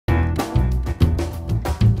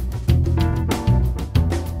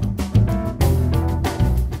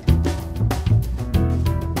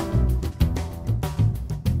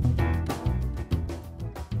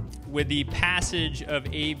with the passage of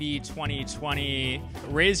AB 2020.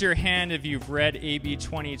 Raise your hand if you've read AB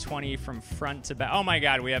 2020 from front to back. Oh my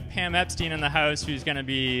God, we have Pam Epstein in the house who's going to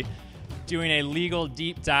be doing a legal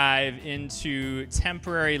deep dive into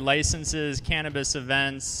temporary licenses, cannabis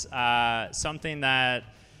events, something that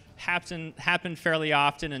happened fairly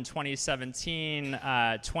often in 2017,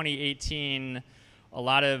 2018. A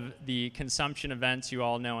lot of the consumption events you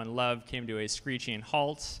all know and love came to a screeching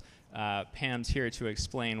halt. Pam's here to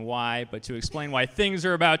explain why, but to explain why things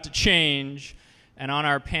are about to change. And on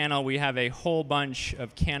our panel, we have a whole bunch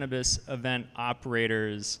of cannabis event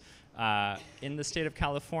operators in the state of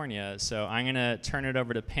California. So I'm going to turn it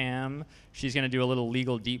over to Pam. She's going to do a little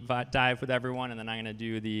legal deep dive with everyone, and then I'm going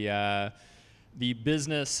to do the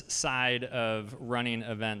business side of running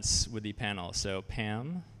events with the panel. So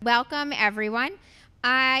Pam. Welcome, everyone.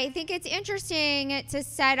 I think it's interesting to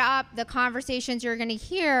set up the conversations you're going to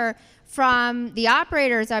hear from the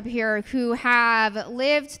operators up here who have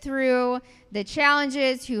lived through the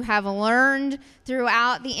challenges, who have learned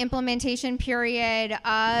throughout the implementation period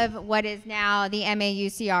of what is now the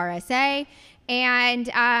MAUCRSA, and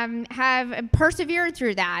have persevered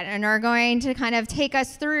through that and are going to kind of take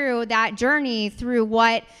us through that journey through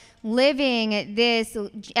what living this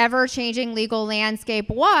ever-changing legal landscape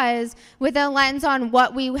was, with a lens on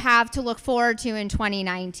what we have to look forward to in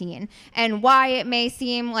 2019 and why it may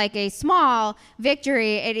seem like a small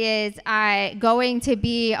victory. It is going to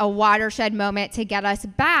be a watershed moment to get us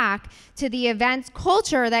back to the events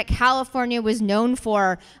culture that California was known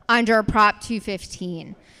for under Prop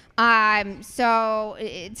 215. So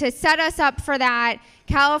to set us up for that,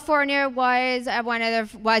 California was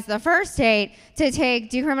the first state to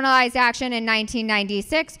take decriminalized action in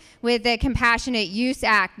 1996 with the Compassionate Use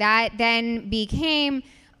Act. That then became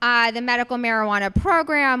the medical marijuana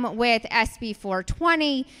program with SB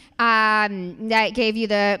 420 that gave you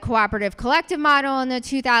the cooperative collective model in the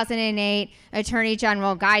 2008 Attorney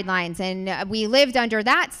General guidelines. And we lived under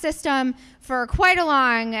that system for quite a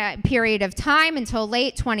long period of time until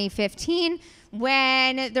late 2015,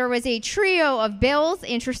 when there was a trio of bills.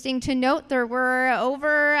 Interesting to note, there were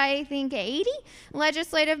over, I think, 80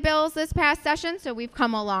 legislative bills this past session, so we've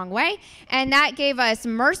come a long way. And that gave us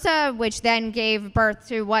MRSA, which then gave birth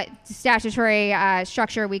to what statutory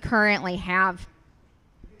structure we currently have.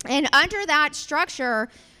 And under that structure,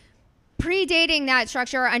 predating that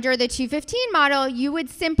structure, under the 215 model, you would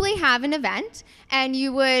simply have an event and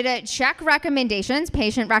you would check recommendations,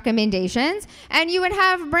 patient recommendations, and you would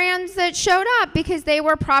have brands that showed up because they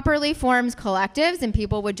were properly formed collectives, and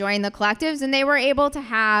people would join the collectives, and they were able to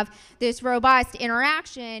have this robust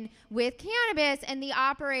interaction with cannabis and the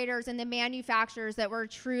operators and the manufacturers that were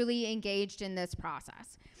truly engaged in this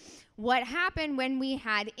process. What happened when we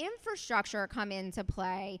had infrastructure come into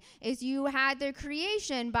play is you had the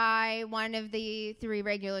creation by one of the three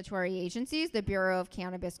regulatory agencies, the Bureau of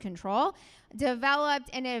Cannabis Control, developed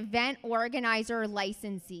an event organizer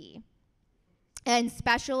licensee and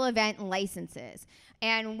special event licenses.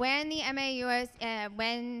 And when the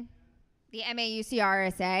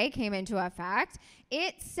MAUCRSA came into effect,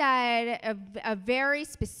 it set a very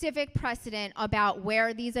specific precedent about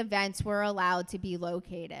where these events were allowed to be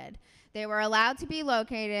located. They were allowed to be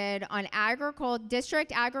located on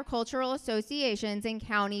district agricultural associations and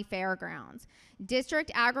county fairgrounds.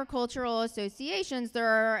 District agricultural associations, there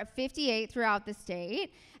are 58 throughout the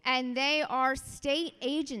state, and they are state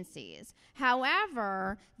agencies.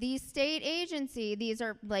 However, these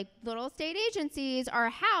are like little state agencies, are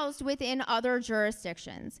housed within other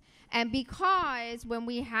jurisdictions. And because when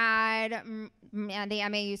we had the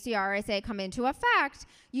MAUCRSA come into effect,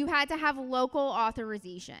 you had to have local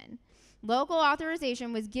authorization. Local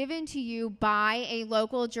authorization was given to you by a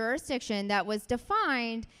local jurisdiction that was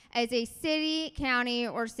defined as a city, county,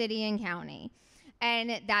 or city and county.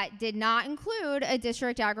 And that did not include a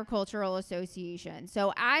district agricultural association.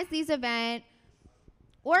 So as these event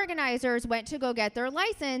organizers went to go get their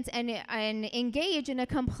license and engage in a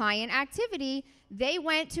compliant activity, they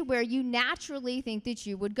went to where you naturally think that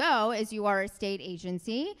you would go as you are a state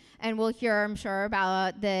agency. And we'll hear, I'm sure,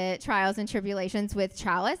 about the trials and tribulations with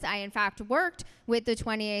Chalice. I, in fact, worked with the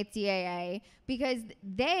 28th DAA because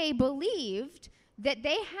they believed that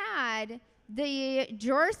they had the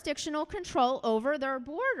jurisdictional control over their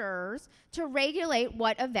borders to regulate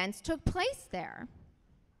what events took place there.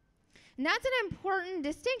 And that's an important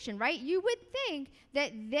distinction, right? You would think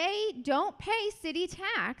that they don't pay city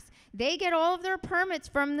tax. They get all of their permits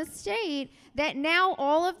from the state, that now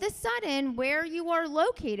all of the sudden where you are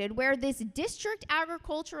located, where this district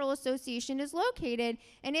agricultural association is located,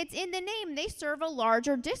 and it's in the name, they serve a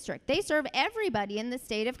larger district. They serve everybody in the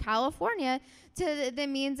state of California. to the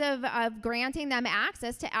means of granting them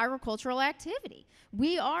access to agricultural activity.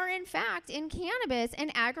 We are, in fact, in cannabis,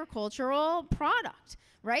 an agricultural product,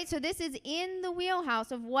 right? So this is in the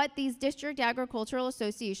wheelhouse of what these district agricultural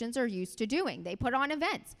associations are used to doing. They put on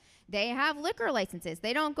events. They have liquor licenses.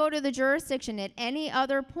 They don't go to the jurisdiction at any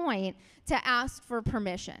other point to ask for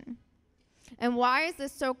permission. And why is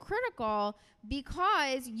this so critical?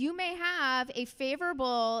 Because you may have a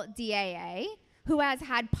favorable DAA who has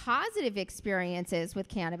had positive experiences with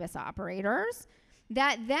cannabis operators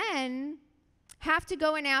that then have to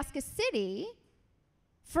go and ask a city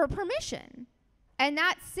for permission. And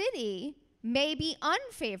that city may be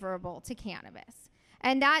unfavorable to cannabis.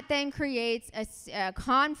 And that then creates a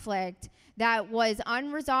conflict that was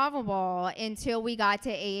unresolvable until we got to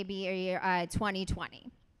AB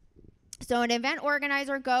 2020. So an event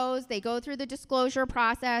organizer goes, they go through the disclosure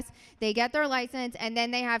process, they get their license, and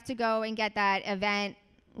then they have to go and get that event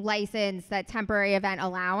license, that temporary event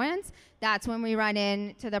allowance. That's when we run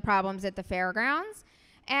into the problems at the fairgrounds.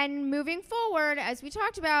 And moving forward, as we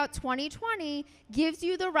talked about, 2020 gives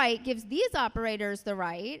you the right, gives these operators the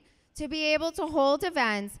right to be able to hold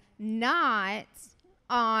events not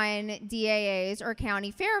on DAAs or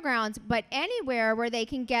county fairgrounds, but anywhere where they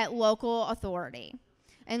can get local authority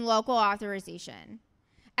and local authorization.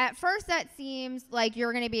 At first, that seems like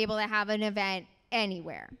you're going to be able to have an event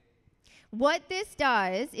anywhere. What this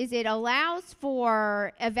does is it allows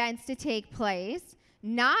for events to take place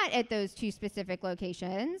not at those two specific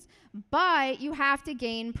locations, but you have to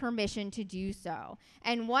gain permission to do so.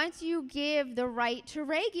 And once you give the right to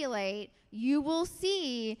regulate, you will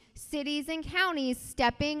see cities and counties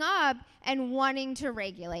stepping up and wanting to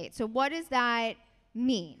regulate. So what does that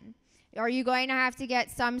mean? Are you going to have to get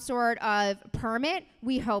some sort of permit?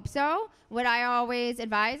 We hope so. What I always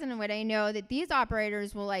advise, and what I know that these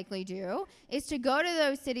operators will likely do, is to go to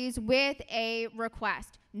those cities with a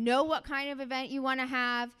request. Know what kind of event you want to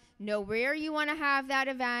have, know where you want to have that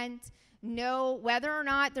event, know whether or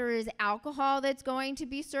not there is alcohol that's going to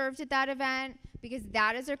be served at that event, because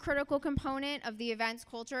that is a critical component of the events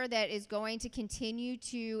culture that is going to continue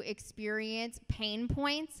to experience pain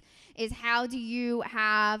points, is how do you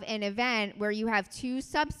have an event where you have two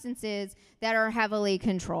substances that are heavily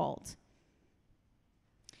controlled?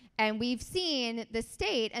 And we've seen the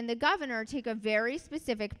state and the governor take a very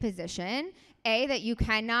specific position, that you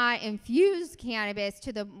cannot infuse cannabis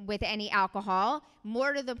with any alcohol.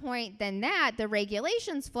 More to the point than that, the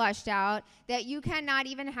regulations fleshed out that you cannot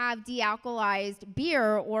even have de-alcoholized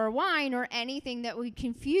beer or wine or anything that would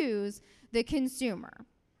confuse the consumer.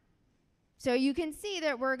 So you can see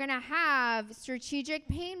that we're going to have strategic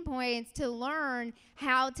pain points to learn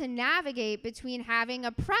how to navigate between having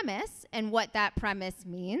a premise and what that premise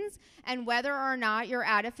means, and whether or not you're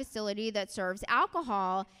at a facility that serves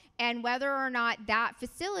alcohol, and whether or not that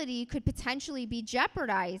facility could potentially be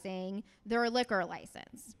jeopardizing their liquor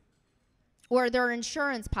license or their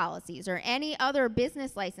insurance policies or any other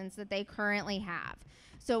business license that they currently have.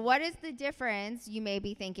 So what is the difference, you may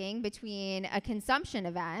be thinking, between a consumption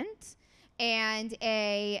event and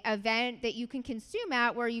a event that you can consume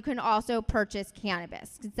at where you can also purchase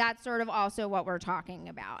cannabis? Because that's sort of also what we're talking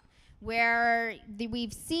about, where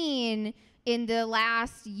we've seen in the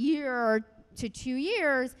last year to 2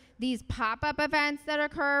 years these pop-up events that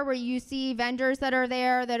occur where you see vendors that are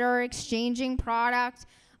there that are exchanging product.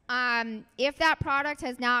 If that product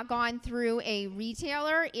has not gone through a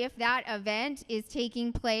retailer, if that event is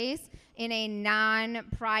taking place in a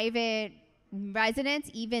non-private residence,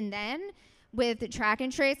 even then, with track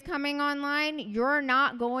and trace coming online, you're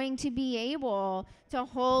not going to be able to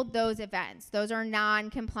hold those events. Those are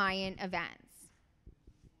non-compliant events.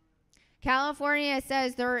 California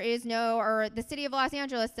says there is no, or the city of Los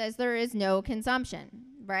Angeles says there is no consumption,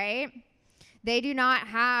 right? They do not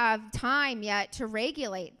have time yet to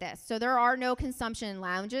regulate this. So there are no consumption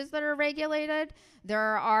lounges that are regulated. There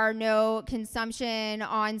are no consumption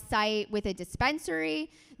on site with a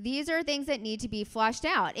dispensary. These are things that need to be flushed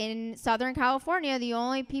out. In Southern California, the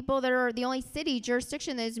only city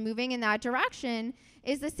jurisdiction that is moving in that direction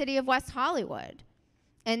is the city of West Hollywood.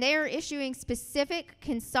 And they are issuing specific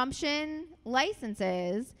consumption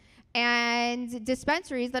licenses and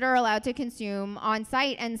dispensaries that are allowed to consume on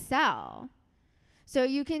site and sell. So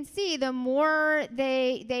you can see the more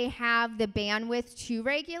they have the bandwidth to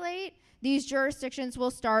regulate, these jurisdictions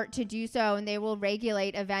will start to do so, and they will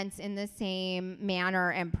regulate events in the same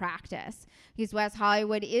manner and practice. Because West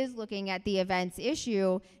Hollywood is looking at the events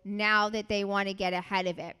issue now that they want to get ahead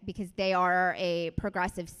of it because they are a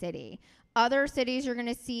progressive city. Other cities you're going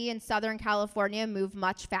to see in Southern California move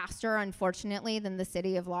much faster, unfortunately, than the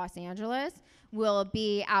city of Los Angeles, will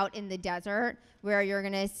be out in the desert, where you're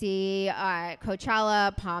going to see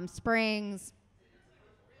Coachella, Palm Springs,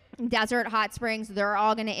 Desert Hot Springs. They're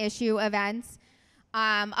all going to issue events.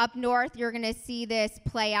 Up north, you're going to see this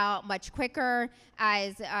play out much quicker,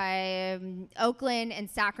 as Oakland and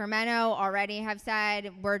Sacramento already have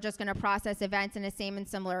said, we're just going to process events in the same and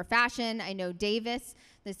similar fashion. I know Davis,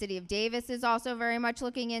 the city of Davis, is also very much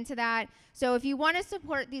looking into that. So if you want to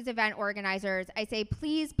support these event organizers, I say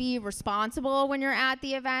please be responsible when you're at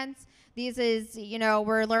the events. These is,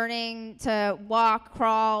 we're learning to walk,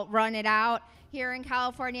 crawl, run it out here in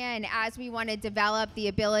California, and as we want to develop the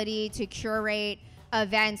ability to curate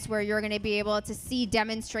events where you're going to be able to see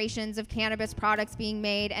demonstrations of cannabis products being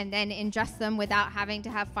made and then ingest them without having to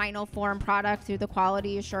have final form product through the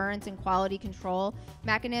quality assurance and quality control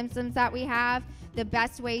mechanisms that we have, the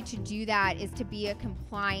best way to do that is to be a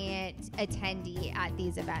compliant attendee at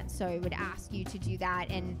these events. So I would ask you to do that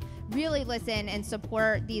and really listen and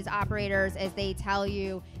support these operators as they tell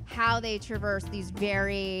you how they traverse these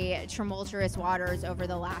very tumultuous waters over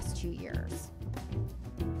the last 2 years.